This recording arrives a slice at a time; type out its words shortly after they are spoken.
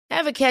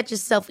Ever catch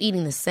yourself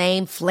eating the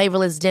same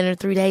flavorless dinner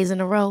 3 days in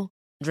a row?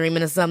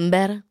 Dreaming of something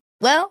better?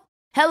 Well,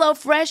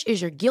 HelloFresh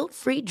is your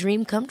guilt-free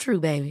dream come true,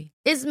 baby.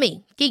 It's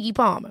me, Keke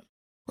Palmer.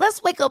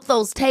 Let's wake up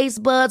those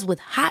taste buds with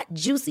hot,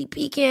 juicy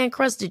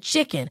pecan-crusted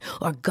chicken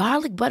or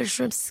garlic butter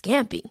shrimp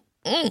scampi.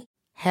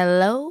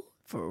 Hello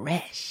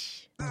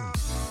Fresh.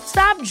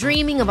 Stop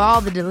dreaming of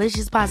all the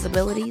delicious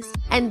possibilities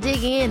and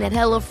dig in at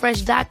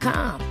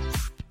HelloFresh.com.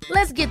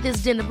 Let's get this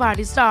dinner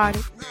party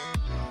started.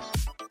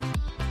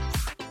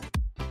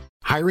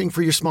 Hiring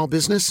for your small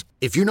business?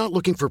 If you're not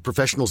looking for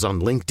professionals on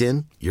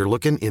LinkedIn, you're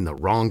looking in the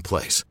wrong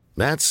place.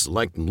 That's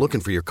like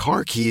looking for your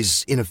car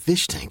keys in a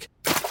fish tank.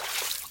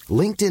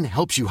 LinkedIn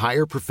helps you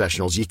hire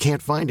professionals you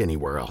can't find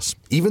anywhere else,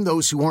 even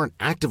those who aren't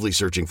actively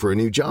searching for a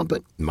new job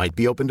but might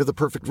be open to the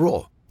perfect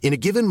role. In a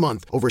given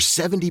month, over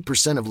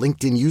 70% of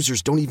LinkedIn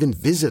users don't even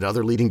visit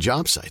other leading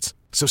job sites.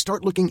 So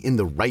start looking in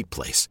the right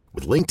place.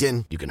 With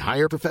LinkedIn, you can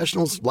hire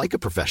professionals like a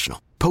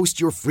professional.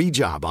 Post your free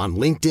job on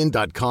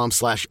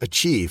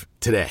linkedin.com/achieve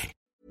today.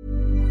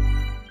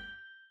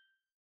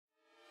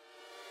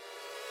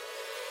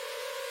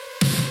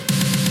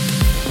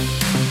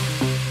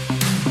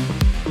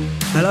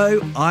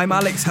 Hello, I'm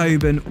Alex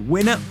Hoban,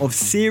 winner of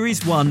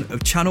Series 1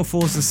 of Channel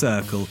 4's The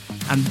Circle,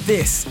 and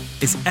this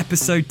is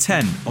episode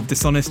 10 of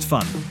Dishonest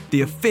Fun,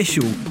 the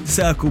official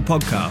Circle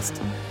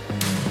podcast.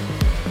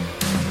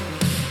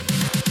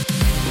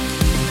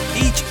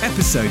 Each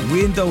episode,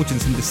 we indulge in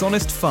some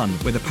dishonest fun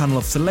with a panel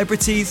of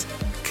celebrities,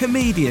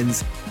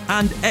 comedians,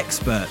 and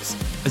experts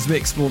as we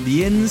explore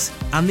the ins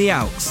and the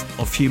outs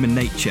of human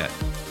nature.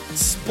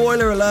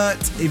 Spoiler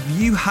alert, if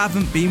you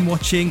haven't been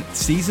watching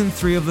Season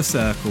 3 of The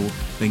Circle,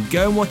 then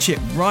go and watch it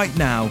right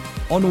now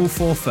on All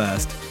 4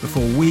 First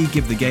before we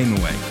give the game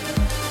away.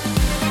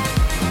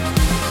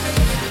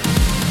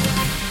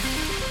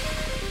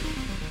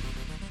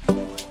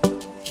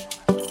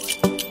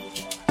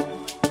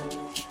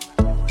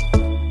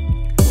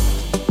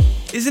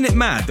 Isn't it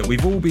mad that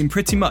we've all been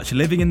pretty much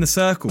living in The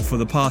Circle for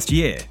the past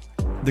year?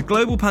 The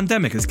global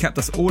pandemic has kept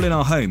us all in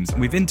our homes,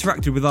 and we've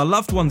interacted with our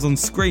loved ones on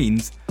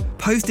screens,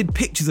 posted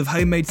pictures of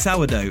homemade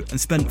sourdough,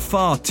 and spent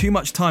far too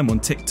much time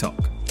on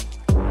TikTok.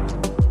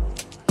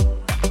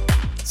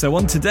 So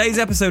on today's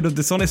episode of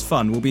Dishonest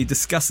Fun, we'll be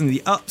discussing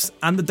the ups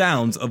and the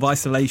downs of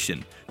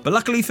isolation. But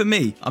luckily for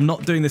me, I'm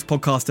not doing this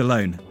podcast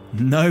alone.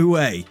 No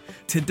way.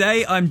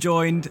 Today I'm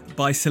joined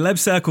by Celeb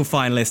Circle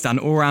finalist and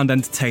all-round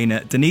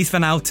entertainer Denise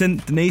Van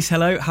Outen. Denise,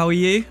 hello, how are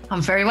you?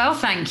 I'm very well,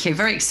 thank you.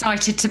 Very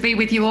excited to be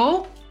with you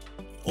all.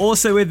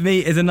 Also with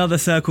me is another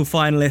Circle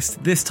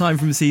finalist, this time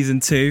from Season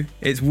 2.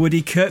 It's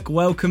Woody Cook.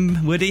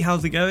 Welcome, Woody.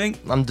 How's it going?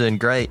 I'm doing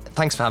great.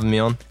 Thanks for having me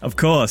on. Of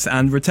course.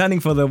 And returning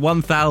for the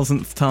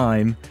 1000th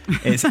time,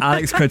 it's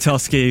Alex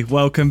Krotowski.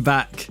 Welcome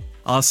back,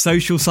 our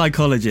social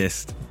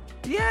psychologist.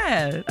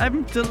 Yeah,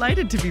 I'm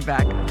delighted to be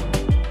back.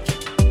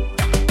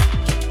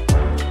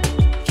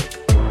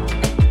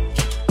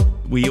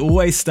 We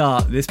always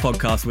start this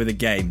podcast with a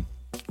game.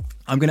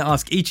 I'm going to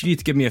ask each of you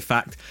to give me a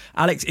fact.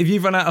 Alex, if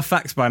you've run out of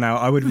facts by now,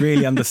 I would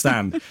really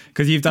understand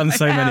because you've done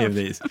so many of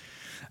these.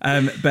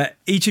 But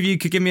each of you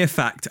could give me a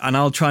fact and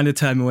I'll try and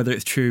determine whether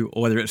it's true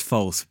or whether it's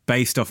false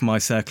based off my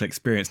Circle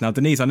experience. Now,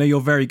 Denise, I know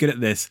you're very good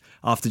at this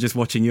after just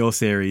watching your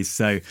series,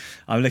 so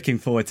I'm looking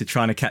forward to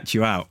trying to catch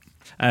you out.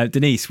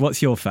 Denise, what's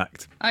your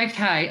fact?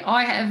 Okay,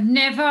 I have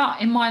never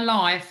in my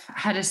life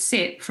had a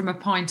sip from a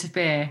pint of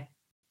beer.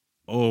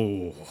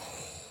 Oh...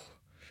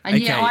 And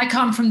okay. yet I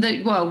come from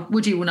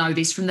Woody will know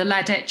this, from the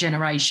Ladette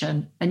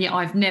generation, and yet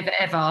I've never,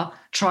 ever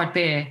tried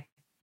beer.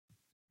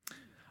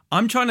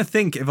 I'm trying to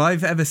think if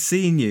I've ever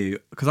seen you,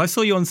 because I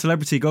saw you on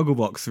Celebrity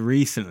Gogglebox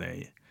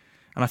recently,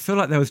 and I feel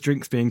like there was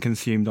drinks being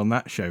consumed on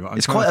that show.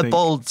 It's quite a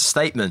bold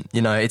statement,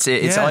 you know. It's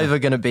either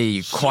going to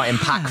be quite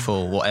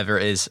impactful, whatever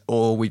it is,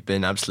 or we've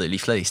been absolutely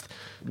fleeced.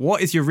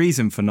 What is your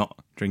reason for not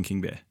drinking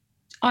beer?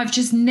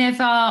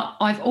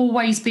 I've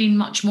always been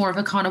much more of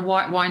a kind of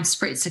white wine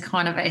spritzer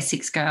kind of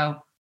Essex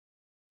girl.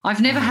 I've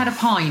never had a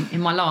pint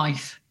in my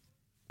life.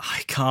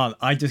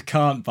 I just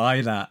can't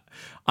buy that.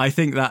 I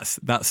think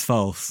that's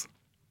false.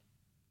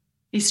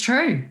 It's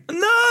true. No!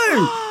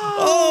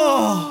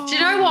 Oh! Do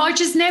you know what? I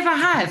just never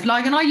have.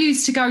 And I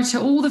used to go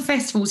to all the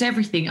festivals,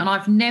 everything, and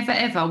I've never,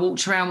 ever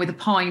walked around with a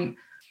pint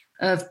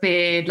of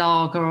beer,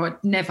 lager,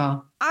 or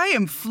never. I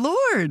am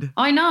floored.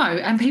 I know,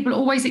 and people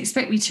always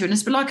expect me to.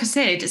 But like I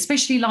said,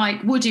 especially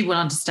like Woody will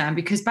understand,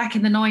 because back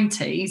in the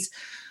 90s,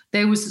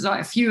 there was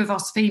like a few of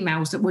us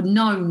females that were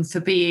known for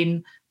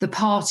being the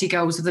party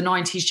girls of the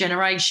 90s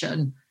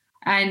generation.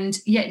 And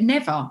yet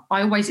never.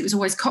 It was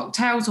always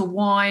cocktails or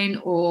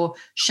wine or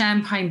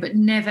champagne, but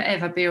never,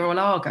 ever beer or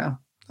lager.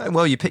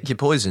 Well, you pick your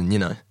poison, you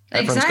know.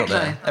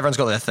 Everyone's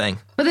got their thing.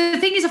 But the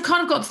thing is, I've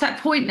kind of got to that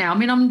point now. I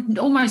mean, I'm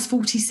almost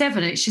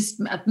 47. It's just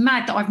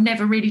mad that I've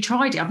never really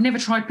tried it. I've never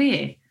tried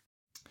beer.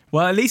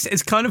 Well, at least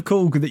it's kind of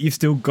cool that you've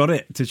still got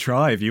it to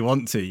try if you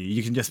want to.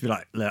 You can just be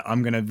like, look,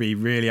 I'm going to be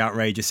really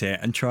outrageous here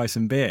and try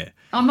some beer.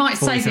 I might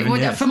save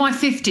it for my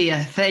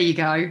 50th. There you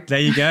go. There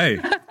you go.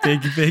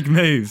 Big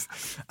moves.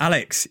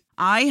 Alex.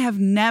 I have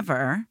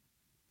never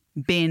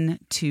been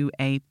to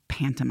a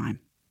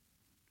pantomime.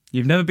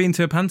 You've never been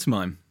to a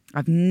pantomime?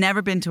 I've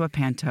never been to a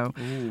panto.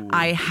 Ooh.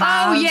 I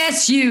have. Oh,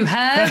 yes, you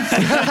have.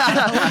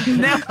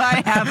 No,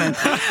 I haven't.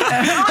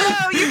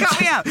 Oh, you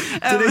got me out.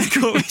 Denise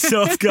caught me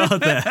so off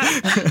guard there.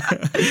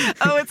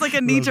 Oh, it's like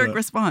a knee-jerk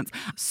response.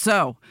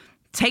 So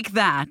take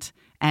that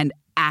and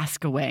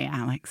ask away,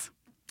 Alex.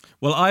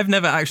 Well, I've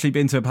never actually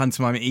been to a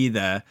pantomime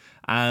either.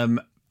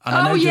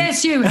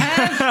 Yes, you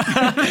have.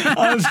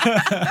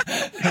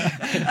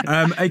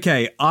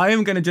 Okay, I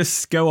am going to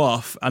just go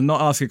off and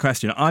not ask a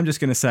question. I'm just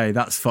going to say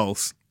that's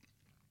false.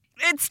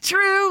 It's true.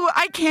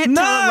 I can't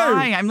tell a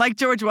lie. I'm like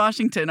George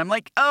Washington. I'm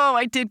like, oh,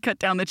 I did cut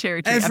down the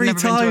cherry tree. Every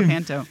I've never time.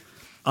 been to a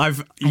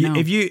panto.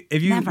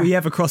 If we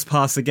ever cross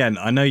paths again,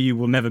 I know you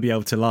will never be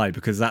able to lie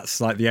because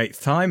that's like the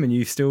 8th time and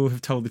you still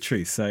have told the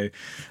truth. So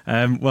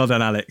well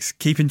done, Alex.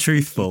 Keeping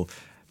truthful.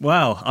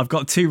 Well, I've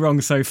got 2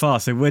 wrong so far.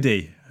 So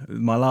Woody,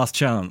 my last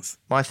chance.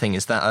 My thing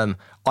is that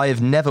I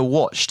have never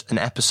watched an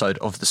episode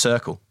of The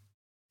Circle.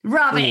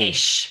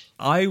 Rubbish.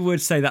 I would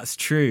say that's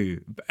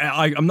true.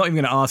 I'm not even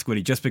going to ask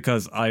Woody just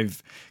because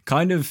I've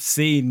kind of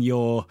seen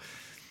you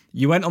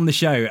went on the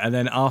show and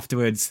then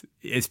afterwards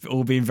it's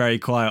all been very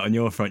quiet on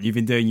your front. You've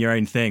been doing your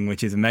own thing,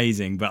 which is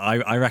amazing, but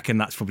I reckon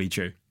that's probably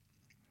true.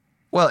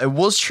 Well, it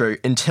was true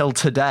until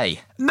today.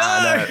 No!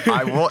 And,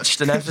 I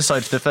watched an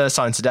episode for the first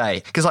time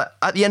today because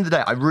at the end of the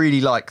day, I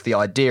really like the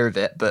idea of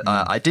it, but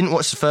I didn't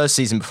watch the first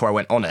season before I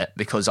went on it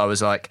because I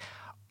was like,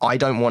 I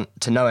don't want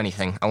to know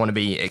anything. I want to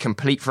be a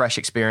complete fresh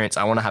experience.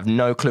 I want to have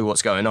no clue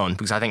what's going on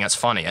because I think that's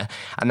funnier.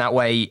 And that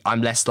way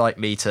I'm less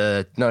likely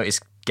to notice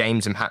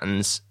games and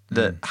patterns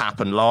that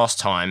happened last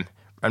time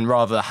and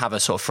rather have a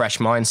sort of fresh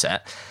mindset.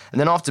 And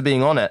then after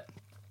being on it,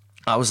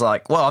 I was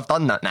like, well, I've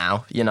done that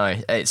now. You know,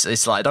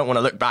 it's like I don't want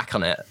to look back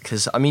on it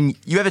because, I mean,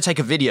 you ever take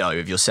a video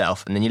of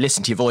yourself and then you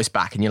listen to your voice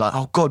back and you're like,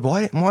 oh, God,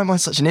 why am I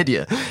such an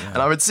idiot? Yeah. And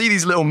I would see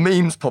these little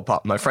memes pop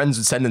up. My friends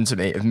would send them to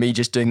me of me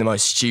just doing the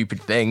most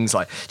stupid things,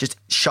 like just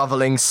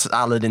shoveling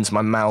salad into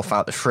my mouth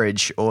out the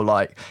fridge or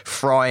like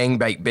frying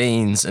baked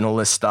beans and all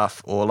this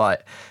stuff or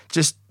like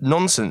just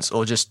nonsense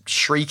or just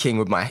shrieking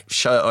with my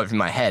shirt over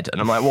my head.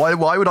 And I'm like,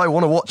 why would I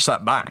want to watch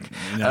that back?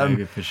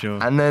 No, for sure.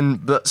 And then,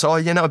 but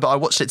I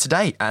watched it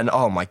today and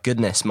oh my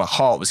goodness, my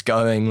heart was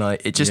going,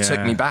 like, it just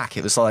took me back.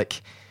 It was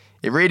like,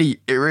 it really,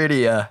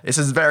 it's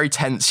a very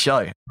tense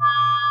show.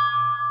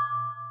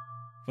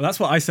 Well, that's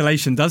what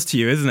isolation does to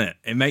you, isn't it?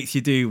 It makes you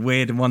do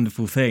weird and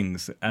wonderful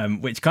things,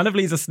 which kind of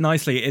leads us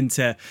nicely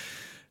into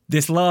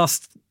this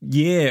last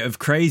year of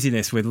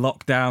craziness with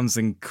lockdowns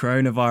and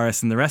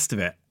coronavirus and the rest of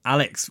it.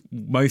 Alex,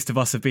 most of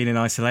us have been in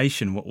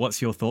isolation.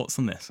 What's your thoughts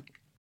on this?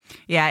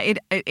 Yeah,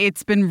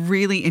 it's been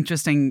really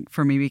interesting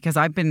for me because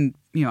I've been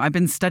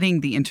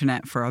studying the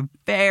internet for a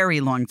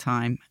very long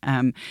time,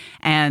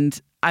 and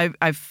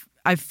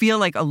I feel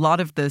like a lot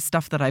of the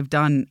stuff that I've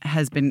done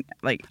has been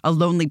like a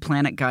Lonely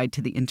Planet guide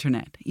to the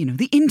internet. You know,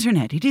 the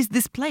internet, it is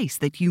this place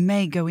that you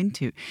may go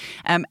into.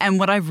 And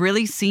what I've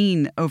really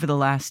seen over the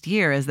last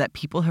year is that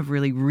people have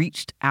really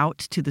reached out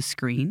to the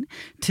screen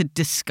to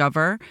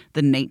discover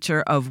the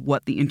nature of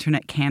what the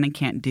internet can and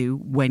can't do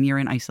when you're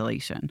in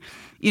isolation.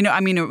 You know, I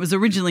mean, it was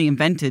originally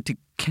invented to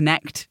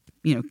connect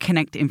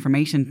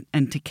information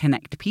and to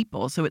connect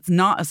people. So it's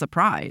not a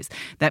surprise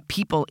that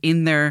people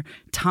in their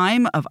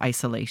time of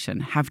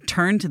isolation have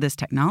turned to this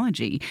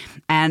technology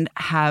and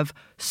have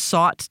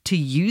sought to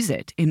use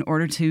it in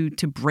order to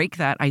break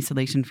that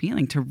isolation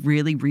feeling, to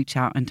really reach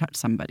out and touch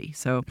somebody.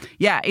 So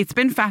yeah, it's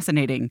been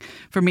fascinating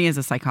for me as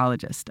a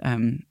psychologist,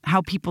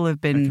 how people have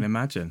been... I can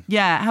imagine.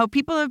 Yeah, how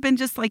people have been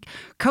just like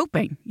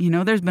coping. You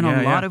know, there's been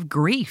a lot of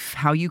grief.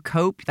 How you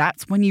cope,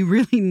 that's when you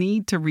really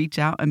need to reach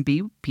out and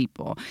be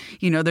people.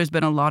 You know, there's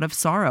been a lot of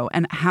sorrow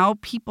and how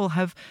people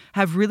have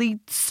really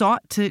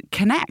sought to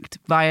connect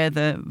via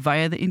the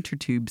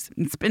intertubes.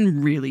 It's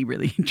been really,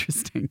 really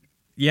interesting.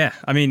 Yeah,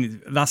 I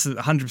mean, that's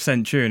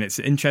 100% true, and it's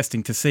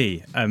interesting to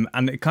see. And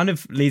it kind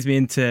of leads me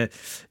into,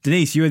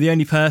 Denise, you were the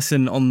only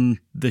person on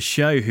the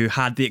show who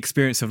had the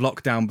experience of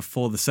lockdown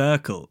before The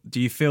Circle. Do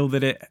you feel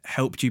that it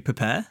helped you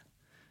prepare?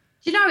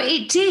 You know,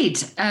 it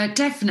did,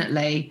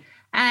 definitely.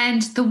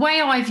 And the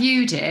way I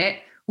viewed it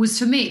was,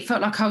 for me, it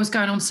felt like I was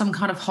going on some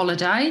kind of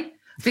holiday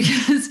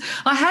because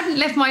I hadn't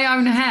left my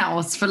own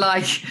house for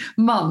like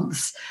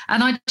months.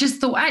 And I just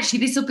thought, actually,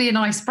 this will be a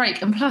nice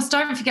break. And plus,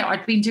 don't forget,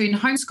 I'd been doing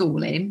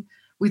homeschooling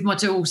with my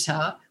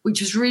daughter, which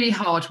was really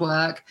hard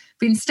work,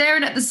 been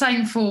staring at the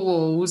same 4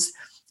 walls.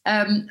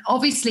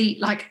 Obviously,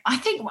 like, I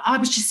think I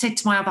was just said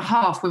to my other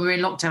half when we were in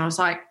lockdown, I was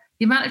like,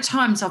 the amount of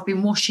times I've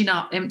been washing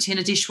up, emptying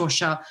a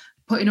dishwasher,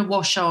 putting a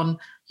wash on,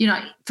 you know,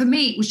 for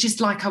me, it was just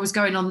like I was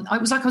going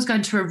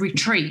to a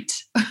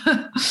retreat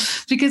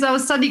because I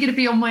was suddenly going to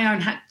be on my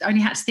own,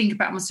 only had to think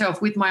about myself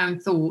with my own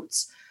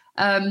thoughts.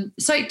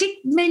 So it did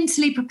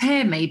mentally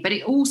prepare me, but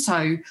it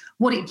also,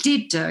 what it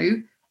did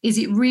do is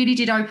it really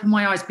did open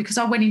my eyes because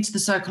I went into The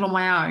Circle on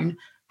my own,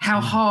 how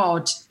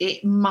hard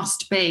it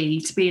must be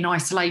to be in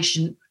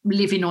isolation,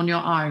 living on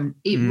your own.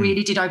 It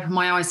really did open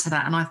my eyes to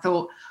that. And I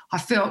thought, I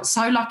felt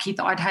so lucky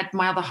that I'd had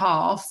my other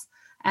half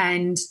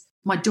and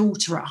my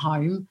daughter at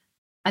home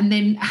and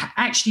then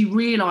actually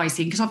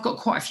realising, because I've got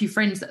quite a few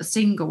friends that are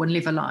single and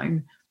live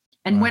alone.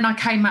 And when I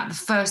came out, the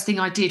first thing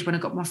I did when I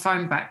got my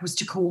phone back was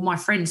to call my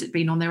friends that'd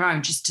been on their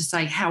own just to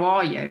say, how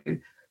are you?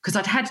 Because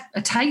I'd had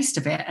a taste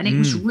of it and it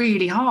was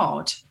really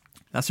hard.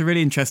 That's a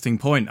really interesting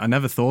point. I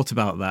never thought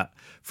about that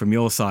from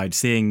your side,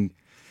 seeing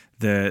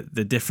the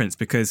difference,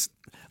 because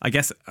I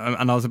guess,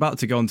 and I was about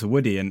to go on to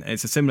Woody, and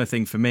it's a similar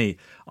thing for me.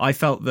 I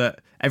felt that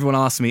everyone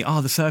asked me,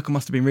 the Circle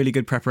must have been really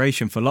good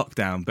preparation for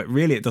lockdown, but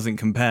really it doesn't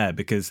compare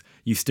because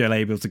you're still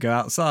able to go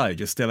outside,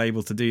 you're still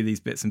able to do these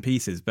bits and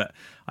pieces. But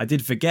I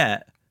did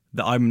forget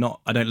that I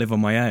don't live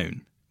on my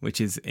own, which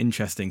is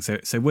interesting.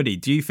 So Woody,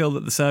 do you feel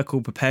that the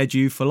Circle prepared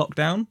you for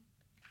lockdown?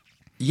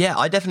 Yeah,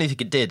 I definitely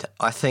think it did.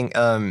 I think,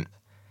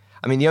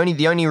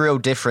 the only real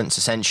difference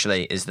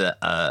essentially is that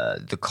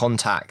the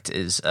contact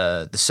is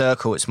the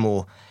Circle. It's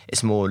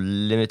more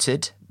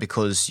limited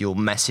because you're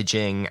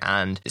messaging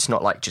and it's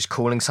not like just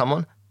calling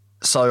someone.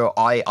 So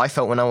I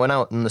felt when I went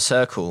out in the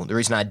Circle, the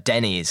reason I had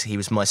Denny is he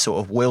was my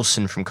sort of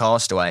Wilson from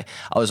Castaway.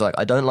 I was like,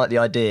 I don't like the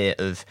idea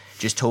of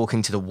just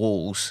talking to the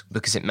walls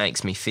because it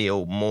makes me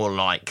feel more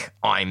like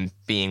I'm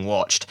being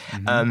watched.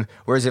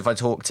 Whereas if I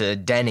talk to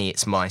Denny,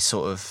 it's my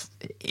sort of,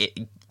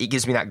 it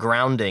gives me that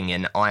grounding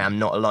in I am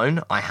not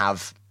alone.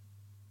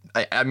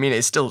 I mean,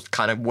 it's still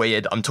kind of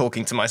weird. I'm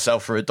talking to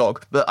myself through a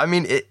dog. But I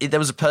mean, there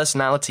was a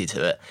personality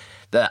to it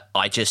that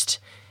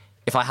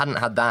if I hadn't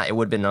had that, it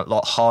would have been a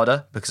lot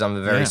harder because I'm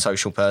a very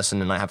social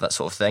person and I have that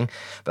sort of thing.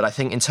 But I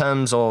think in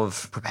terms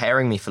of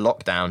preparing me for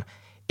lockdown,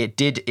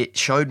 it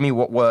showed me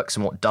what works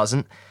and what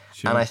doesn't.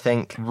 Sure. And I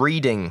think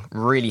reading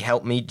really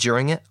helped me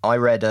during it. I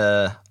read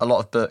a lot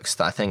of books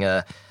that I think,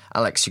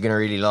 Alex, you're going to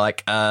really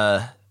like.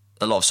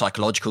 A lot of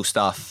psychological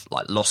stuff,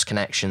 like Lost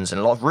Connections, and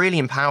a lot of really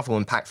powerful,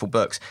 impactful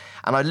books.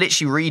 And I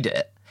literally read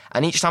it.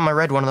 And each time I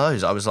read one of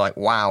those, I was like,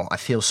 wow, I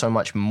feel so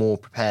much more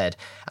prepared.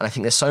 And I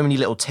think there's so many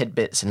little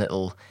tidbits and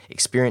little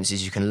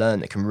experiences you can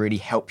learn that can really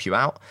help you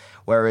out.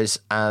 Whereas,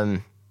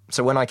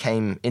 so when I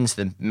came into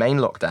the main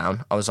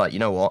lockdown, I was like, you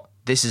know what?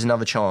 This is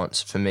another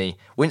chance for me.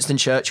 Winston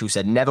Churchill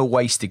said, never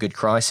waste a good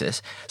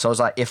crisis. So I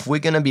was like, if we're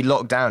going to be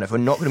locked down, if we're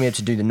not going to be able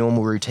to do the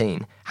normal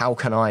routine, how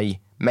can I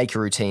make a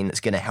routine that's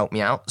going to help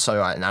me out?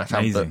 So I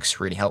found books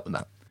really help with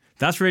that.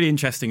 That's really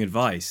interesting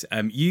advice.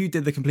 You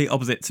did the complete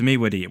opposite to me,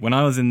 Woody. When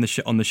I was on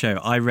the show,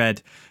 I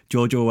read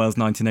George Orwell's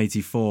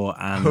 1984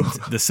 and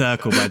The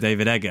Circle by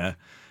David Egger,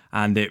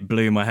 and it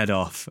blew my head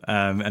off.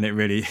 And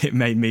it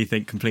made me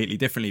think completely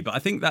differently. But I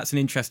think that's an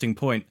interesting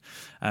point.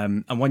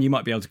 And one you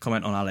might be able to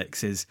comment on,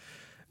 Alex, is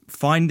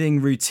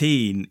finding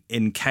routine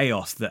in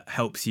chaos that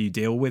helps you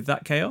deal with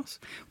that chaos.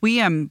 We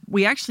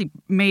actually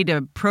made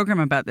a program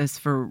about this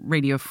for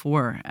Radio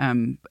 4.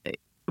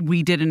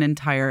 We did an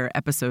entire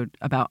episode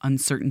about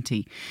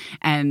uncertainty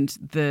and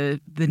the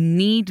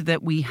need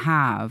that we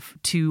have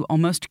to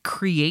almost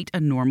create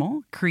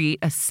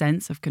a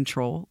sense of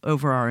control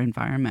over our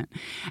environment.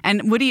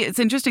 And Woody, it's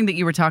interesting that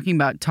you were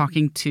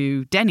talking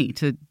to Denny,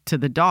 to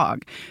the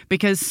dog,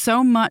 because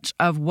so much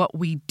of what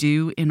we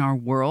do in our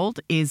world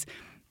is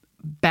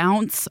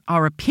bounce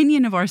our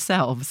opinion of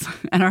ourselves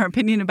and our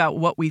opinion about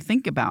what we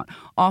think about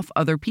off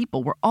other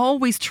people. We're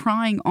always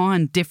trying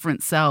on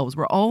different selves.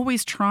 We're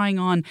always trying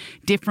on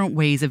different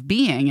ways of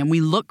being. And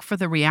we look for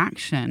the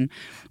reaction,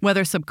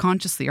 whether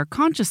subconsciously or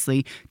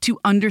consciously, to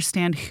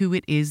understand who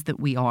it is that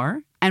we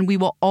are. And we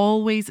will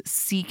always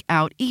seek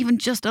out even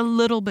just a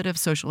little bit of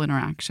social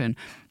interaction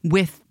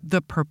with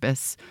the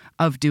purpose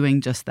of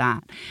doing just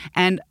that.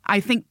 And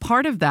I think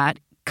part of that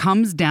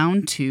comes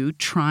down to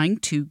trying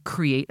to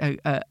create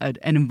an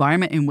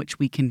environment in which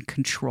we can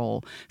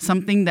control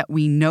something that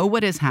we know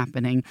what is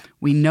happening,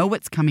 we know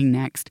what's coming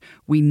next,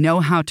 we know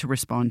how to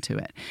respond to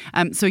it.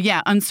 So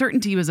yeah,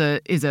 uncertainty was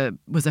a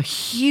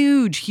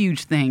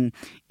huge thing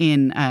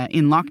in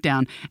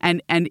lockdown,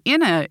 and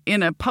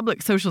in a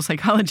public social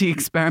psychology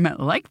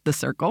experiment like The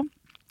Circle,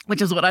 which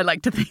is what I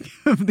like to think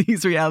of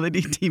these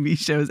reality TV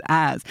shows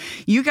as.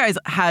 You guys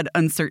had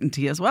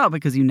uncertainty as well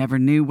because you never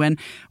knew when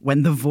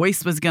the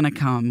voice was going to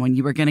come, when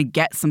you were going to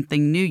get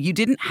something new. You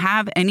didn't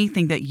have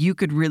anything that you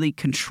could really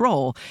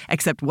control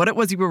except what it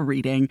was you were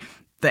reading,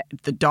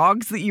 the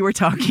dogs that you were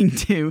talking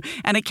to,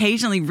 and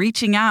occasionally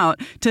reaching out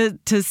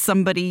to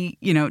somebody,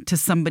 to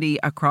somebody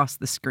across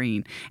the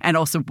screen, and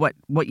also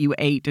what you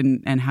ate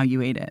and how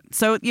you ate it.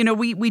 So,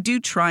 we do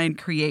try and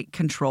create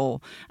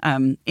control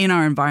in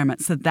our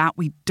environment so that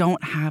we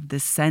don't have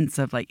this sense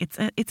of like, it's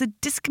a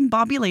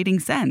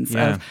discombobulating sense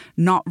of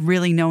not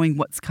really knowing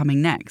what's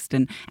coming next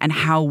and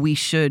how we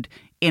should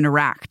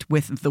interact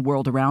with the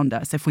world around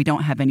us if we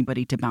don't have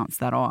anybody to bounce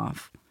that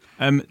off.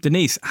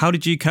 Denise, how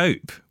did you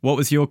cope? What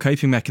was your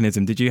coping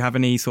mechanism? Did you have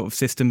any sort of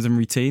systems and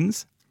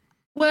routines?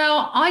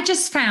 Well, I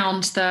just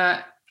found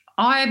that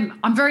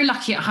I'm very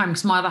lucky at home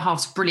because my other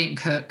half's a brilliant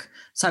cook.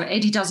 So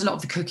Eddie does a lot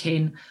of the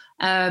cooking.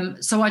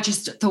 So I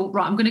just thought,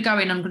 right, I'm going to go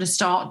in, I'm going to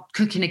start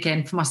cooking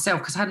again for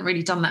myself because I hadn't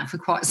really done that for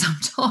quite some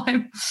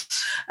time.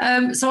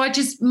 So I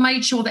just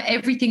made sure that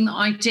everything that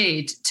I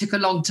did took a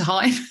long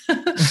time,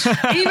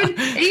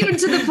 even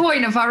to the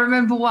point of, I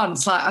remember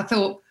once, like I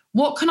thought,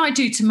 what can I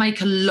do to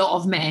make a lot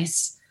of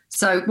mess?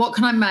 So what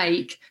can I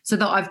make so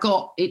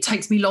that it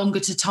takes me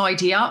longer to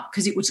tidy up?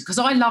 Because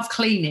I love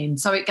cleaning.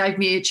 So it gave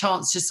me a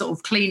chance to sort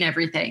of clean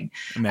everything.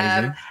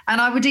 Amazing.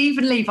 And I would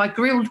even leave, I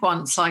grilled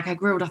once, I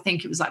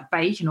think it was like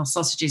bacon or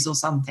sausages or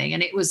something.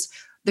 And it was,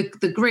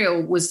 the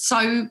grill was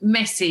so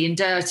messy and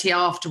dirty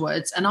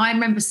afterwards. And I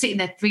remember sitting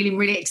there feeling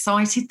really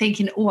excited,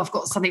 thinking, oh, I've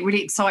got something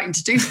really exciting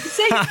to do this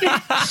evening.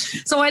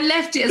 So I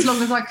left it as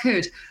long as I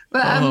could.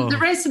 But the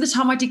rest of the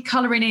time I did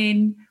colouring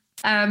in.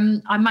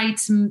 I made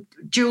some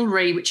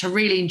jewellery, which I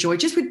really enjoyed,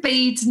 just with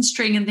beads and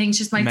string and things,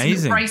 just made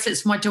some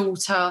bracelets for my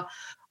daughter.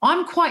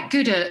 I'm quite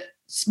good at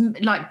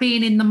like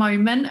being in the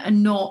moment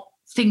and not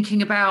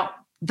thinking about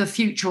the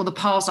future or the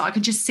past. I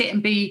can just sit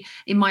and be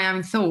in my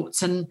own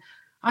thoughts. And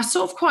I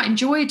sort of quite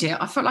enjoyed it.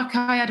 I felt like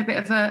I had a bit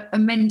of a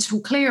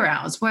mental clear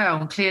out as well,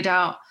 and cleared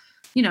out,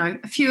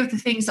 a few of the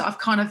things that I've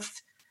kind of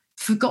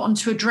forgotten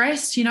to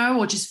address,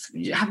 or just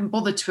haven't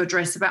bothered to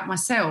address about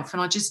myself.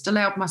 And I just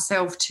allowed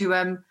myself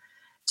to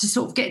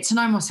sort of get to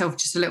know myself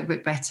just a little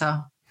bit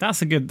better.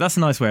 That's a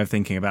nice way of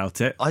thinking about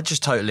it. I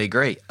just totally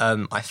agree.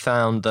 I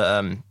found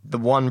that the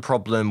one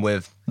problem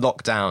with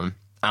lockdown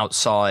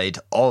outside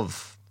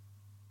of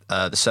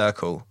the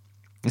circle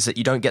is that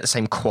you don't get the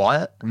same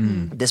quiet.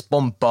 This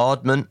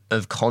bombardment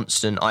of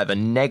constant either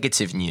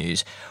negative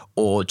news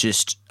or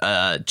just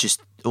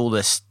all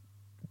this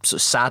sort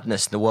of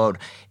sadness in the world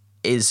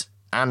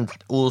and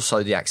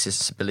also the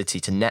accessibility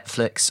to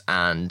Netflix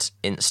and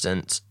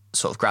instant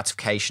sort of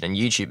gratification and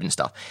YouTube and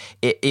stuff,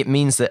 it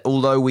means that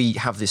although we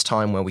have this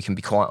time where we can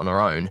be quiet on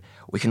our own,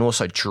 we can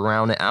also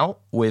drown it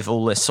out with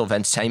all this sort of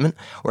entertainment.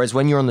 Whereas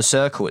when you're on the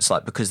circle, it's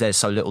like, because there's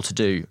so little to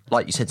do,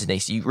 like you said,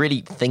 Denise, you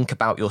really think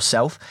about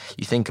yourself.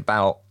 You think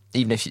about,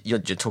 even if you're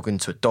talking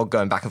to a dog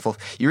going back and forth,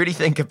 you really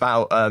think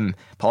about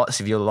parts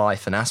of your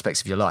life and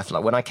aspects of your life.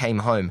 Like when I came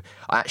home,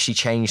 I actually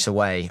changed the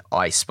way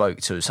I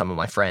spoke to some of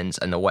my friends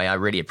and the way I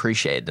really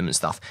appreciated them and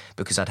stuff,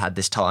 because I'd had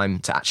this time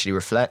to actually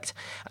reflect.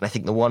 And I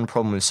think the one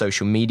problem with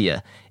social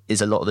media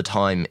is a lot of the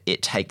time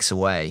it takes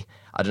away,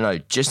 I don't know,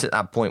 just at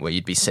that point where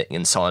you'd be sitting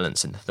in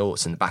silence and the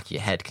thoughts in the back of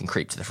your head can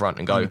creep to the front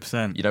and go,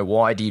 100%.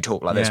 Why do you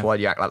talk like this? Why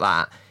do you act like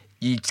that?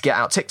 You get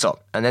out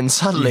TikTok and then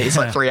suddenly it's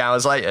like 3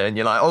 hours later and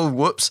you're like, oh,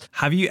 whoops.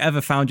 Have you ever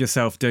found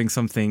yourself doing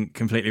something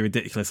completely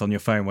ridiculous on your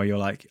phone where you're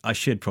like, I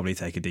should probably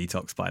take a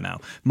detox by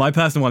now? My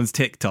personal one's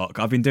TikTok.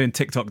 I've been doing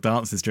TikTok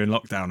dances during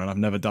lockdown and I've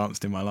never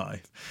danced in my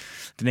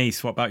life.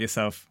 Denise, what about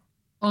yourself?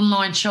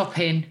 Online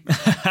shopping.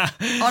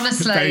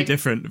 Honestly. Very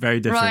different.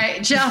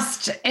 Right,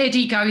 just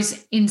Eddie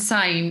goes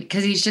insane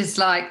because he's just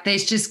like,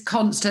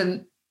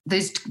 the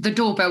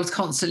doorbell's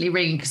constantly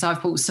ringing because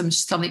I've bought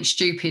something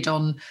stupid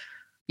on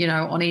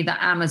either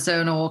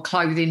Amazon or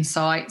clothing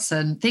sites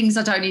and things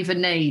I don't even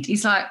need.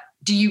 He's like,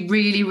 do you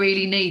really,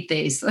 really need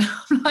this?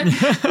 I'm like,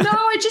 no,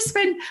 I just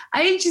spent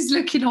ages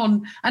looking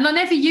on, and I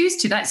never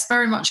used to. That's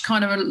very much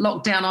kind of a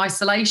lockdown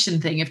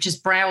isolation thing of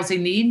just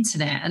browsing the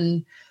internet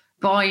and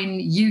buying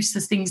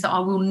useless things that I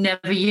will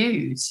never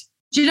use.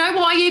 Do you know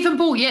what I even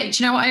bought yet?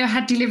 Do you know what I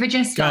had delivered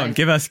yesterday?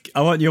 Go on,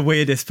 I want your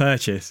weirdest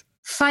purchase.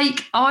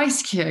 Fake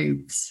ice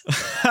cubes.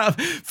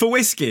 For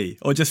whiskey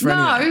or just for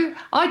anything? No,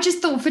 I just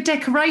thought for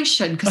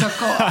decoration because I've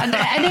got... And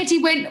Eddie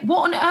went,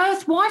 what on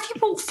earth? Why have you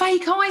bought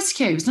fake ice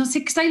cubes? And I said,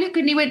 because they look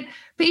good. And he went,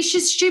 but it's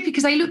just stupid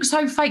because they look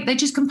so fake. They're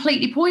just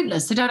completely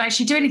pointless. They don't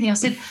actually do anything. I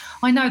said,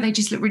 I know, they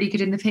just look really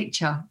good in the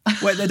picture.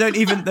 Wait, they don't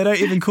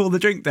even cool the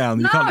drink down?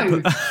 No,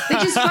 they're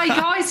just fake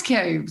ice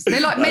cubes. They're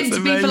like meant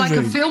to be for like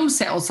a film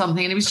set or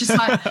something. And it was just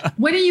like,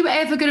 when are you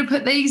ever going to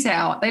put these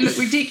out? They look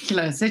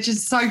ridiculous. They're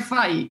just so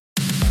fake.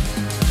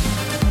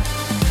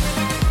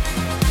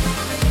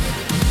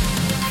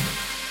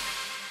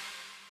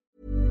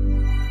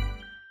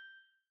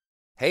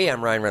 Hey,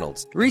 I'm Ryan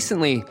Reynolds.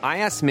 Recently, I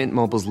asked Mint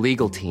Mobile's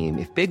legal team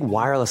if big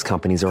wireless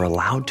companies are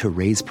allowed to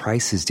raise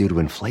prices due to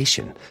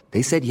inflation.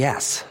 They said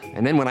yes.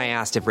 And then when I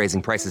asked if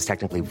raising prices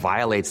technically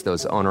violates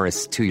those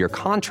onerous 2-year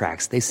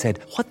contracts, they said,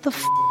 what the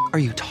f*** are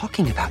you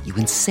talking about, you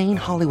insane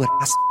Hollywood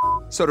ass f-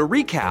 So to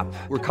recap,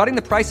 we're cutting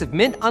the price of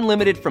Mint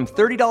Unlimited from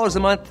 $30 a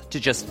month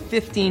to just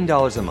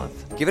 $15 a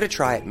month. Give it a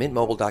try at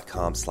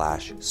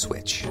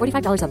mintmobile.com/switch.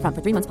 $45 up front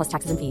for 3 months plus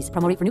taxes and fees.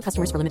 Promo rate for new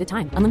customers for limited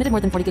time. Unlimited more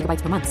than 40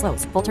 gigabytes per month.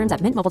 Slows full terms at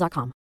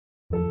mintmobile.com.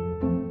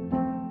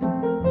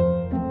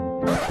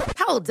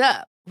 Hold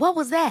up. What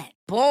was that?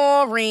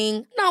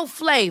 Boring. No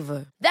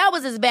flavor. That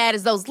was as bad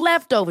as those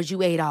leftovers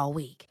you ate all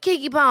week.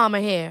 Keke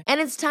Palmer here.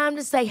 And it's time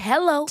to say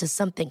hello to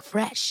something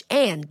fresh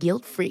and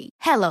guilt-free.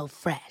 Hello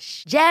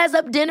Fresh. Jazz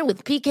up dinner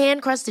with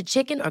pecan-crusted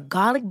chicken or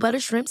garlic butter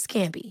shrimp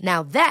scampi.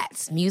 Now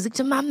that's music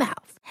to my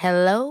mouth.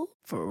 Hello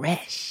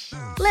Fresh.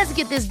 Let's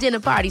get this dinner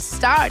party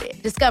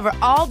started. Discover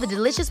all the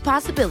delicious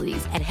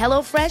possibilities at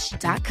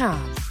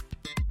hellofresh.com.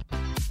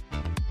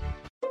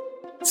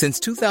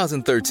 Since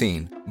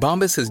 2013,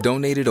 Bombas has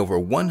donated over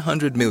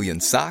 100 million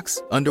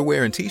socks,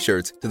 underwear, and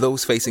T-shirts to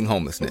those facing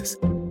homelessness.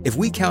 If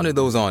we counted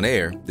those on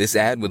air, this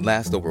ad would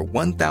last over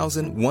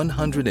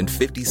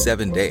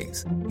 1,157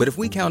 days. But if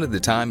we counted the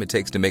time it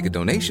takes to make a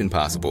donation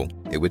possible,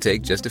 it would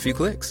take just a few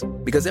clicks.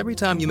 Because every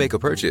time you make a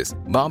purchase,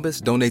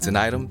 Bombas donates an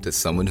item to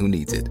someone who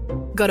needs it.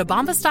 Go to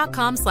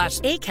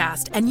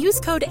bombas.com/ACAST and use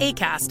code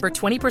ACAST for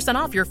 20%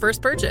 off your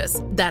first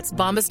purchase. That's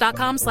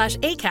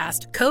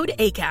bombas.com/ACAST, code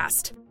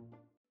ACAST.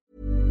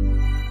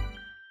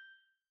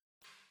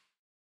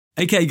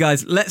 Okay,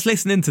 guys, let's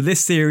listen into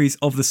this series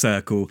of The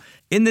Circle.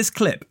 In this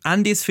clip,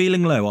 Andy is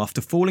feeling low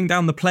after falling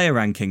down the player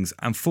rankings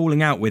and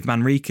falling out with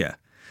Manrika.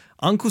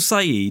 Uncle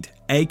Saeed,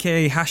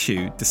 aka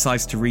Hashu,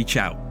 decides to reach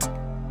out.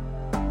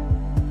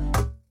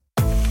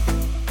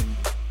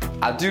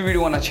 I do really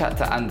want to chat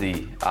to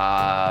Andy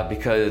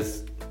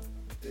because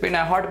it's been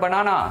a hard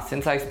banana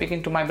since I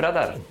speaking to my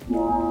brother.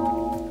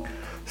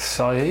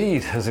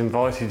 Saeed has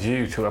invited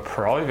you to a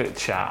private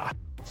chat.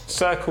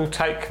 Circle,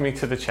 take me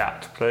to the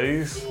chat,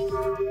 please.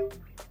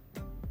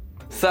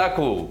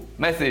 Circle,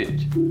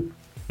 message.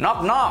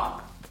 Knock,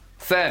 knock.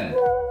 Send.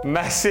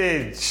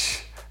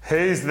 Message.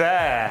 Who's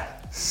there?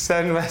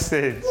 Send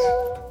message.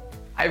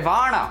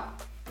 Ivana.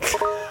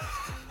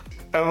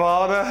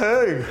 Ivana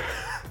who?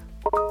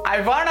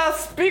 Ivana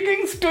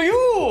speaking to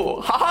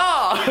you.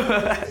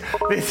 Haha.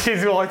 This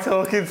is why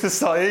talking to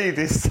Saeed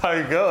is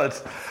so good.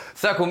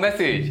 Circle,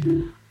 message.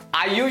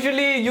 I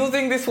usually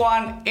using this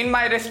one in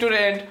my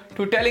restaurant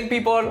to telling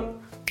people,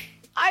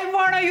 I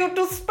want you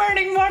to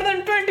spending more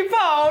than 20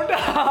 pounds.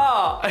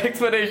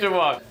 Explanation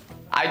mark.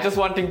 I just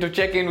wanting to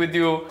check in with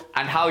you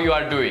and how you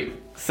are doing.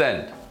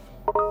 Send.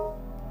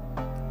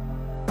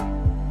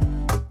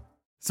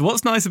 So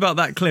what's nice about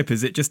that clip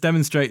is it just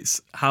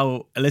demonstrates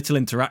how a little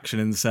interaction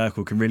in The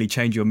Circle can really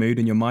change your mood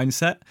and your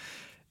mindset.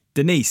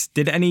 Denise,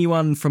 did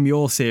anyone from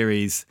your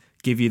series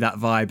give you that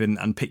vibe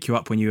and pick you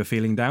up when you were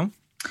feeling down?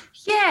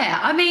 Yeah,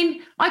 I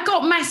mean, I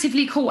got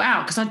massively caught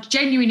out because I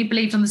genuinely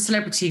believed on the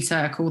Celebrity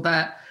Circle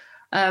that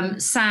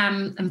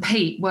Sam and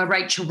Pete were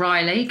Rachel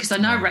Riley, because I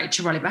know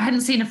Rachel Riley, but I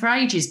hadn't seen her for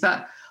ages.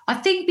 But I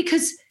think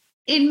because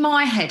in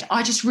my head,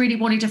 I just really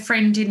wanted a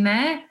friend in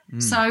there.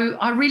 So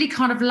I really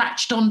kind of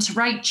latched on to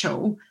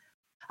Rachel.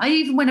 I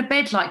even went to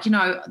bed, like, you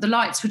know, the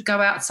lights would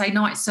go out, say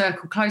night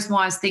circle, close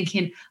my eyes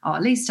thinking, oh,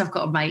 at least I've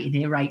got a mate in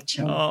here,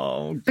 Rachel.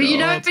 Oh, God. But you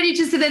know, but you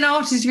just then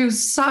afterwards feel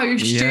so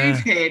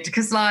stupid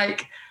because,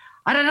 like,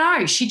 I don't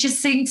know, she just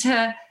seemed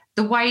to,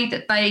 the way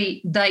that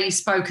they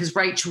spoke as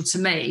Rachel to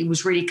me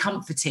was really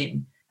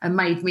comforting and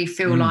made me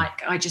feel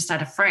like I just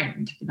had a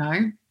friend, you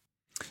know?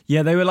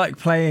 Yeah, they were like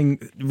playing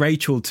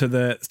Rachel to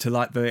the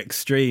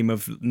extreme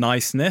of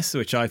niceness,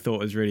 which I thought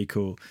was really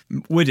cool.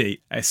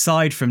 Woody,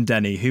 aside from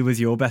Denny, who was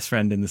your best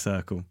friend in The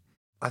Circle?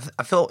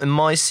 I felt in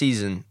my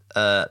season,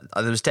 there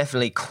was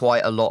definitely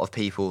quite a lot of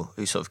people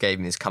who sort of gave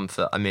me this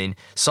comfort. I mean,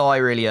 Sai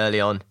really early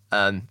on,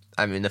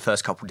 the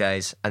first couple of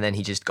days, and then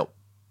he just got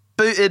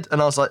booted,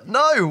 and I was like,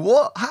 no,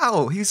 what?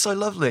 How? He was so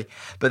lovely.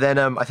 But then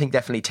I think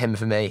definitely Tim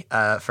for me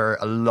for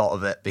a lot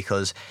of it,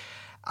 because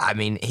I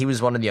mean, he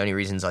was one of the only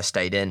reasons I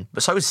stayed in.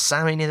 But so was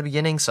Sammy near the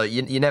beginning, so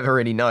you never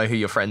really know who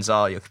your friends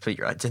are, your complete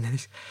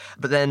identities.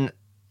 But then,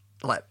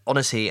 like,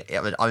 honestly,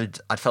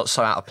 I felt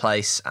so out of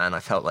place, and I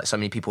felt like so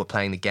many people were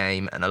playing the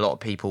game, and a lot of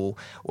people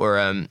were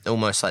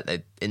almost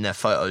like in their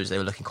photos, they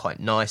were looking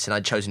quite nice, and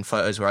I'd chosen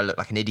photos where I looked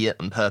like an idiot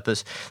on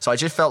purpose. So I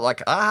just felt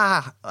like,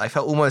 I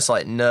felt almost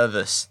like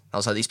nervous. I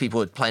was like, these people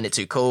were playing it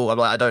too cool. I'm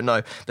like, I don't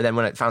know. But then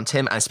when I found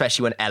Tim, and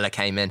especially when Ella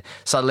came in,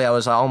 suddenly I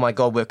was like, oh my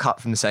God, we're cut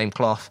from the same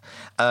cloth.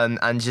 And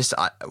just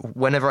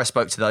whenever I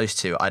spoke to those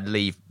two, I'd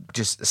leave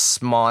just a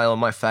smile on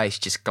my face,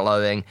 just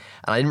glowing.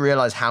 And I didn't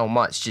realise how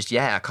much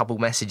a couple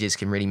messages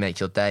can really make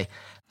your day.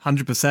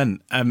 100%.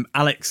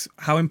 Alex,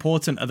 how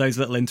important are those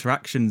little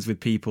interactions with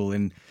people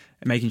in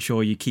making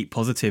sure you keep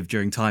positive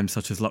during times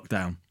such as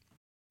lockdown?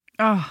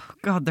 Oh,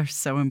 God, they're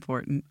so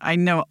important. I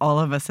know all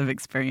of us have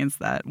experienced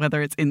that,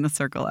 whether it's in the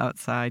circle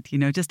outside. You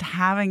know, just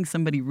having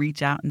somebody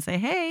reach out and say,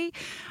 hey,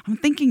 I'm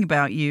thinking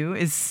about you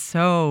is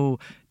so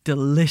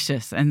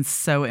delicious and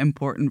so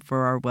important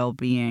for our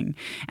well-being.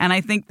 And I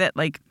think that,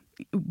 like,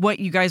 what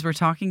you guys were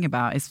talking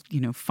about is,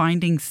 you know,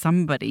 finding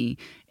somebody,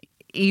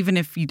 even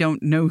if you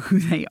don't know who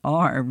they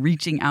are,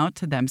 reaching out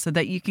to them so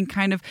that you can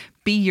kind of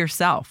be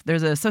yourself.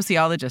 There's a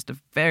sociologist, a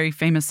very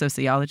famous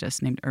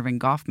sociologist named Erving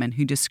Goffman,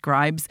 who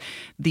describes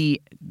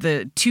the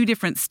two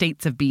different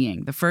states of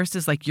being. The first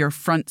is like your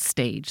front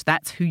stage.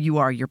 That's who you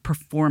are. You're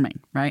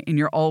performing, right? And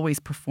you're always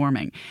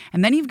performing.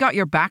 And then you've got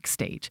your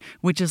backstage,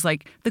 which is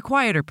like the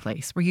quieter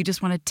place where you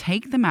just want to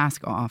take the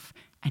mask off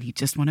and you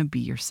just want to be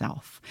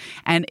yourself.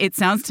 And it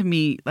sounds to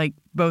me like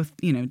both,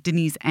 you know,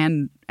 Denise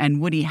and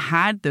Woody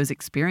had those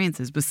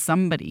experiences with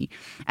somebody.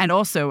 And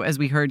also, as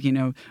we heard, you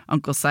know,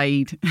 Uncle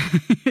Saeed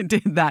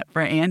did that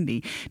for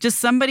Andy. Just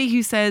somebody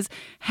who says,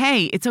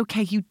 hey, it's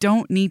okay. You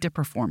don't need to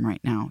perform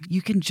right now.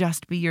 You can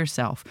just be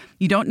yourself.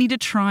 You don't need to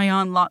try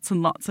on lots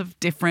and lots of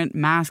different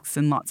masks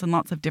and lots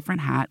of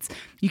different hats.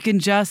 You can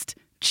just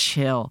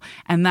chill.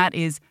 And that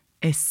is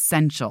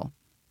essential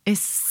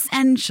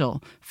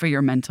for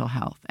your mental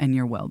health and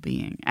your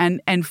well-being.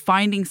 And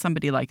finding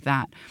somebody like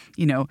that,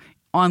 you know,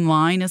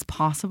 online as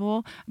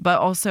possible, but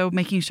also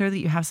making sure that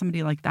you have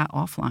somebody like that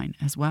offline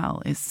as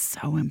well is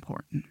so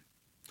important.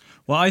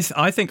 Well,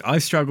 I think I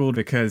struggled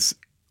because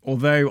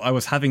although I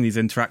was having these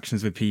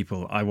interactions with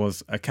people, I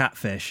was a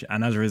catfish.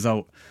 And as a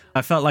result,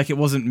 I felt like it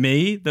wasn't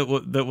me that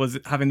was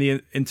having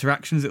the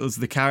interactions. It was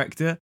the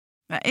character.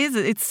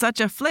 It's such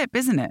a flip,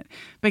 isn't it?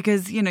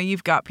 Because,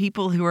 you've got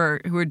people who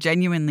are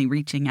genuinely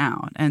reaching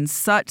out, and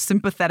such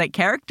sympathetic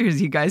characters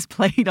you guys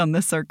played on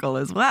The Circle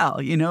as well,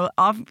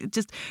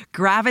 just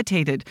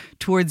gravitated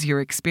towards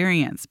your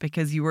experience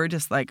because you were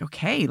just like,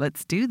 okay,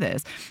 let's do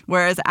this.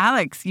 Whereas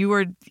Alex, you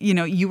were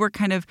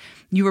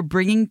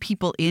bringing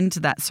people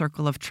into that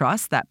circle of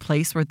trust, that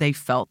place where they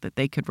felt that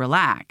they could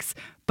relax.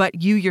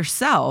 But you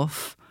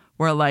yourself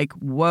were like,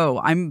 whoa,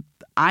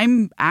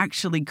 I'm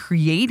actually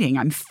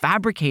I'm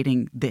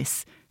fabricating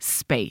this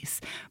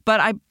space. But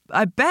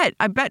I bet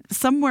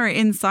somewhere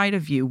inside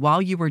of you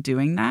while you were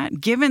doing that,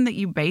 given that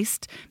you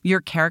based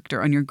your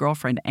character on your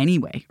girlfriend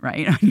anyway,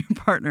 right? On your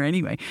partner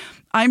anyway,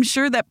 I'm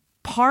sure that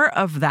part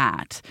of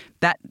that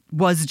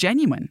was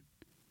genuine.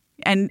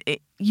 And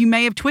you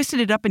may have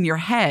twisted it up in your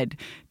head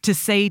to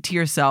say to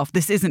yourself,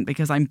 this isn't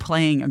because I'm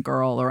playing a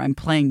girl or I'm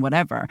playing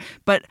whatever.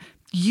 But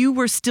you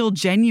were still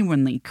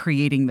genuinely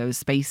creating those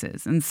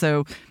spaces. And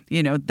so,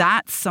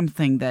 that's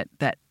something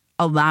that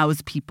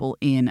allows people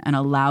in and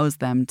allows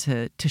them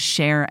to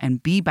share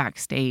and be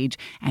backstage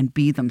and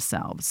be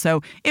themselves.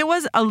 So it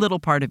was a little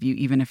part of you,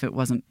 even if it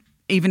wasn't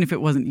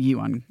you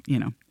on,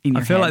 in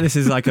your I feel head. like this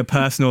is like a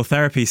personal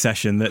therapy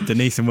session that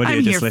Denise and Woody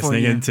are just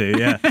listening into.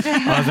 Yeah.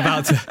 I was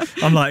about to,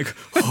 I'm like,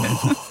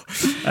 oh.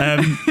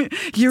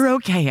 You're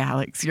okay,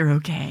 Alex. You're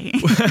okay.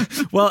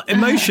 Well,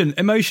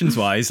 emotions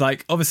wise,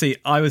 like obviously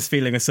I was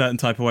feeling a certain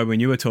type of way when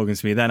you were talking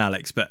to me then,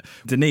 Alex. But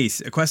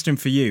Denise, a question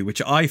for you,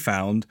 which I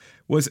found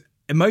was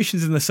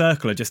emotions in The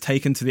Circle are just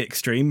taken to the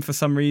extreme for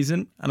some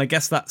reason. And I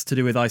guess that's to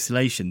do with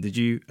isolation. Do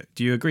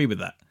you agree with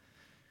that?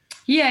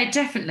 Yeah,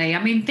 definitely.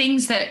 I mean,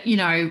 things that,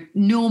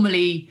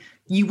 normally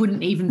you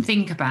wouldn't even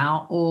think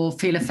about or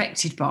feel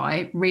affected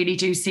by really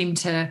do seem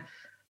to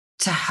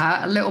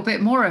hurt a little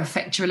bit more, or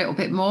affect you a little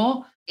bit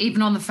more.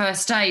 Even on the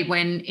first day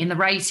when in the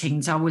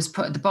ratings I was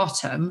put at the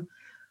bottom,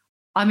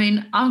 I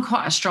mean, I'm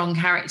quite a strong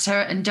character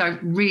and don't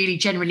really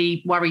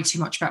generally worry too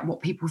much about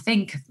what people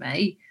think of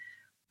me.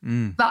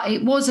 But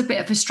it was a bit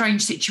of a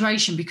strange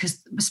situation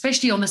because,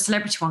 especially on the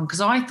celebrity one,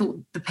 because I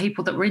thought the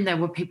people that were in there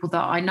were people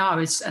that I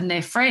know and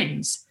they're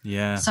friends.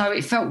 Yeah. So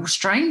it felt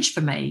strange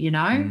for me,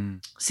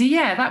 So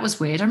yeah, that was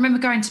weird. I remember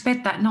going to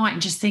bed that night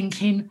and just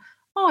thinking,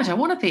 oh, I don't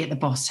want to be at the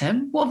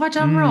bottom. What have I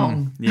done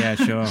wrong? Yeah,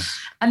 sure.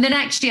 And then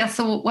actually I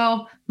thought,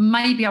 well,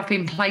 maybe I've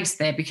been placed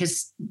there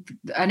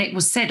and it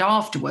was said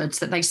afterwards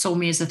that they saw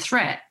me as a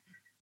threat.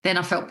 Then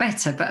I felt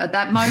better. But at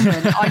that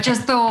moment, I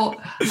just thought,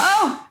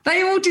 oh,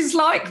 they all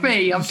dislike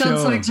me. I've done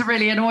something to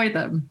really annoy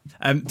them.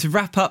 To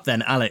wrap up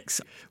then, Alex,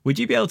 would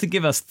you be able to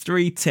give us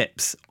 3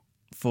 tips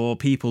for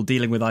people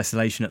dealing with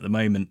isolation at the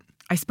moment?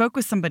 I spoke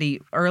with somebody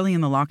early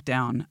in the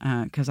lockdown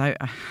because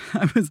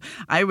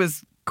I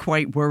was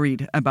quite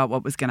worried about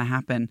what was going to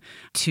happen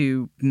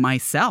to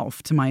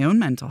myself, to my own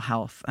mental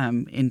health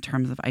in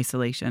terms of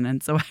isolation.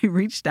 And so I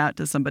reached out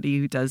to somebody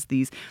who does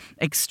these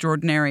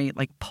extraordinary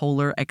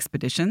polar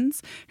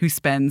expeditions, who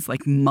spends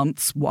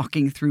months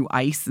walking through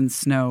ice and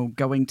snow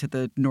going to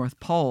the North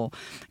Pole.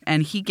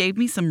 And he gave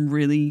me some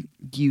really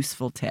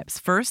useful tips.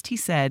 First, he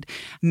said,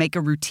 make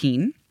a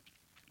routine,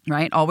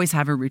 right? Always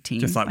have a routine.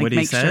 Just like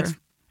Woody said? Sure,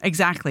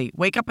 exactly.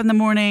 Wake up in the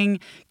morning,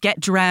 get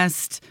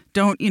dressed.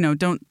 Don't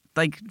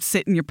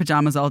sit in your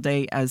pajamas all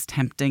day, as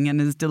tempting and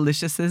as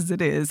delicious as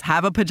it is.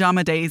 Have a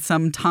pajama day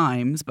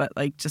sometimes, but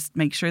just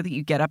make sure that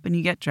you get up and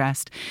you get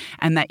dressed,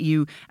 and that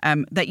you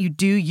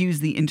do use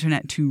the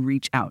internet to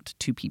reach out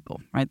to people,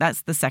 right?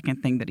 That's the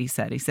second thing that he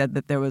said. He said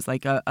that there was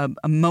a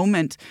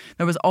moment,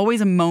 there was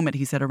always a moment,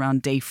 he said,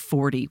 around day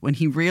 40 when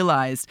he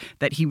realized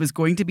that he was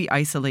going to be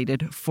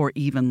isolated for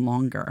even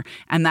longer.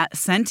 And that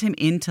sent him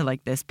into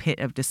this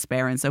pit of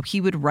despair. And so he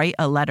would write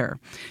a letter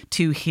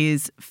to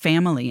his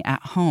family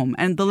at home.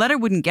 And the letter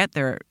wouldn't get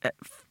there,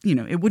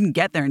 it wouldn't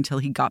get there until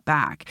he got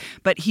back.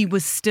 But he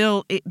was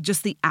still,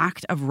 just the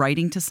act of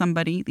writing to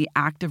somebody, the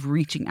act of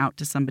reaching out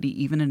to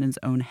somebody, even in his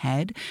own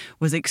head,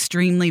 was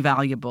extremely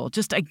valuable.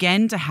 Just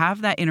again, to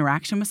have that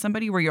interaction with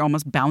somebody where you're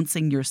almost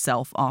bouncing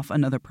yourself off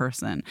another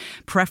person,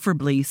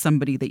 preferably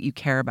somebody that you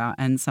care about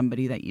and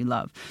somebody that you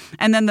love.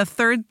 And then the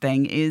third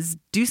thing is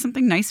do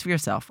something nice for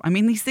yourself. I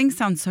mean, these things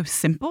sound so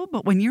simple,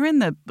 but when you're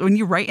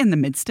right in the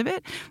midst of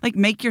it,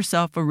 make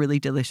yourself a really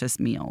delicious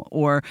meal,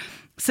 or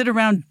sit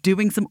around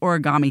doing some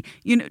origami.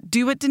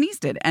 Do what Denise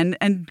did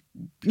and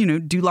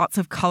do lots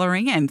of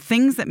coloring and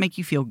things that make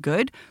you feel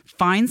good.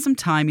 Find some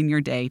time in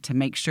your day to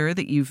make sure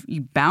that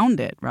you bound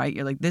it, right?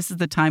 You're this is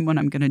the time when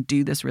I'm going to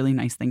do this really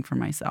nice thing for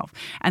myself.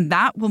 And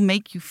that will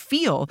make you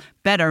feel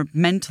better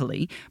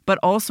mentally, but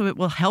also it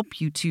will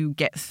help you to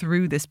get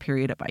through this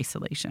period of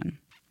isolation.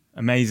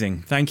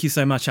 Amazing. Thank you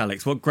so much,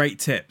 Alex. What great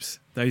tips.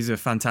 Those are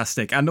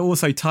fantastic. And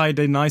also tied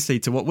in nicely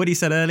to what Woody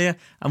said earlier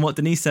and what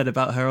Denise said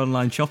about her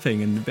online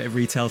shopping and a bit of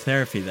retail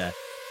therapy there.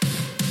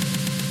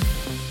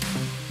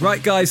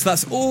 Right, guys,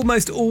 that's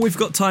almost all we've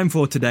got time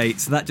for today,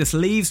 so that just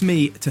leaves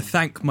me to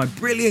thank my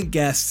brilliant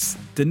guests,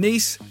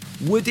 Denise,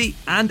 Woody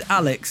and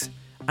Alex,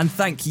 and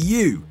thank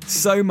you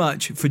so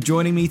much for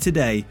joining me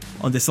today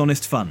on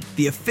Dishonest Fun,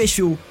 the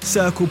official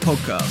Circle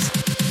podcast.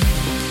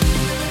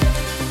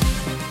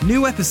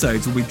 New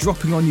episodes will be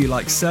dropping on you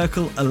like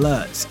Circle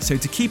alerts, so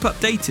to keep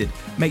updated,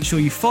 make sure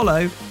you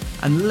follow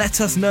and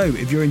let us know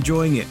if you're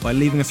enjoying it by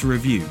leaving us a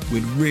review.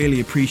 We'd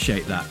really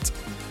appreciate that.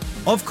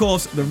 Of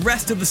course, the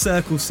rest of the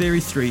Circle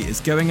Series 3 is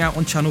going out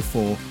on Channel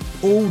 4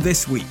 all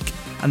this week,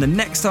 and the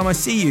next time I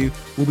see you,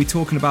 we'll be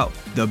talking about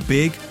the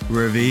big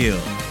reveal.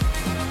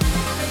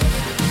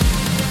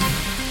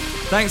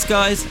 Thanks,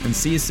 guys, and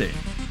see you soon.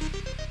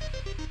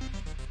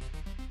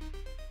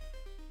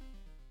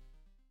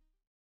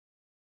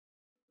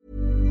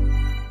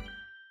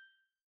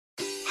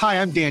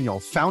 Hi, I'm Daniel,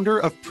 founder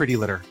of Pretty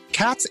Litter.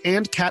 Cats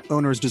and cat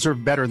owners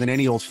deserve better than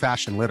any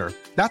old-fashioned litter.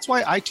 That's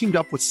why I teamed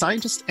up with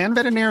scientists and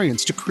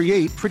veterinarians to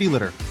create Pretty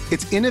Litter.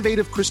 Its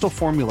innovative crystal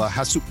formula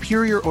has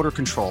superior odor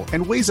control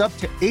and weighs up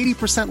to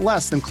 80%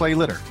 less than clay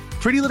litter.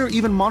 Pretty Litter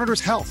even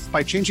monitors health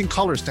by changing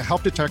colors to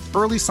help detect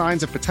early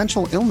signs of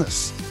potential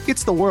illness.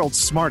 It's the world's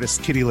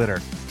smartest kitty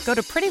litter. Go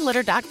to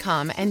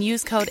prettylitter.com and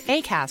use code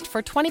ACAST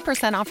for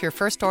 20% off your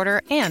first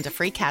order and a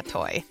free cat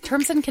toy.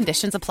 Terms and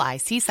conditions apply.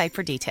 See site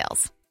for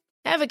details.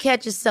 Ever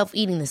catch yourself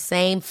eating the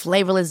same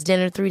flavorless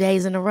dinner 3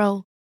 days in a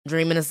row?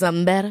 Dreaming of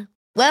something better?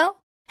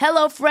 Well,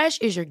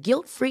 HelloFresh is your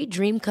guilt-free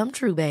dream come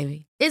true,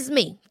 baby. It's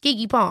me,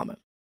 Keke Palmer.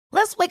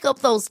 Let's wake up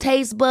those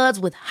taste buds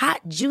with hot,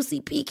 juicy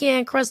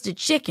pecan-crusted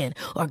chicken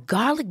or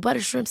garlic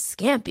butter shrimp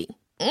scampi.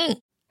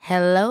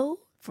 Hello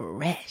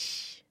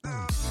Fresh.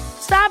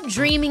 Stop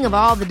dreaming of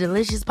all the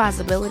delicious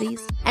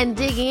possibilities and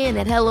dig in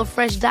at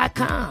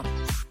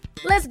HelloFresh.com.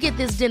 Let's get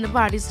this dinner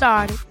party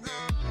started.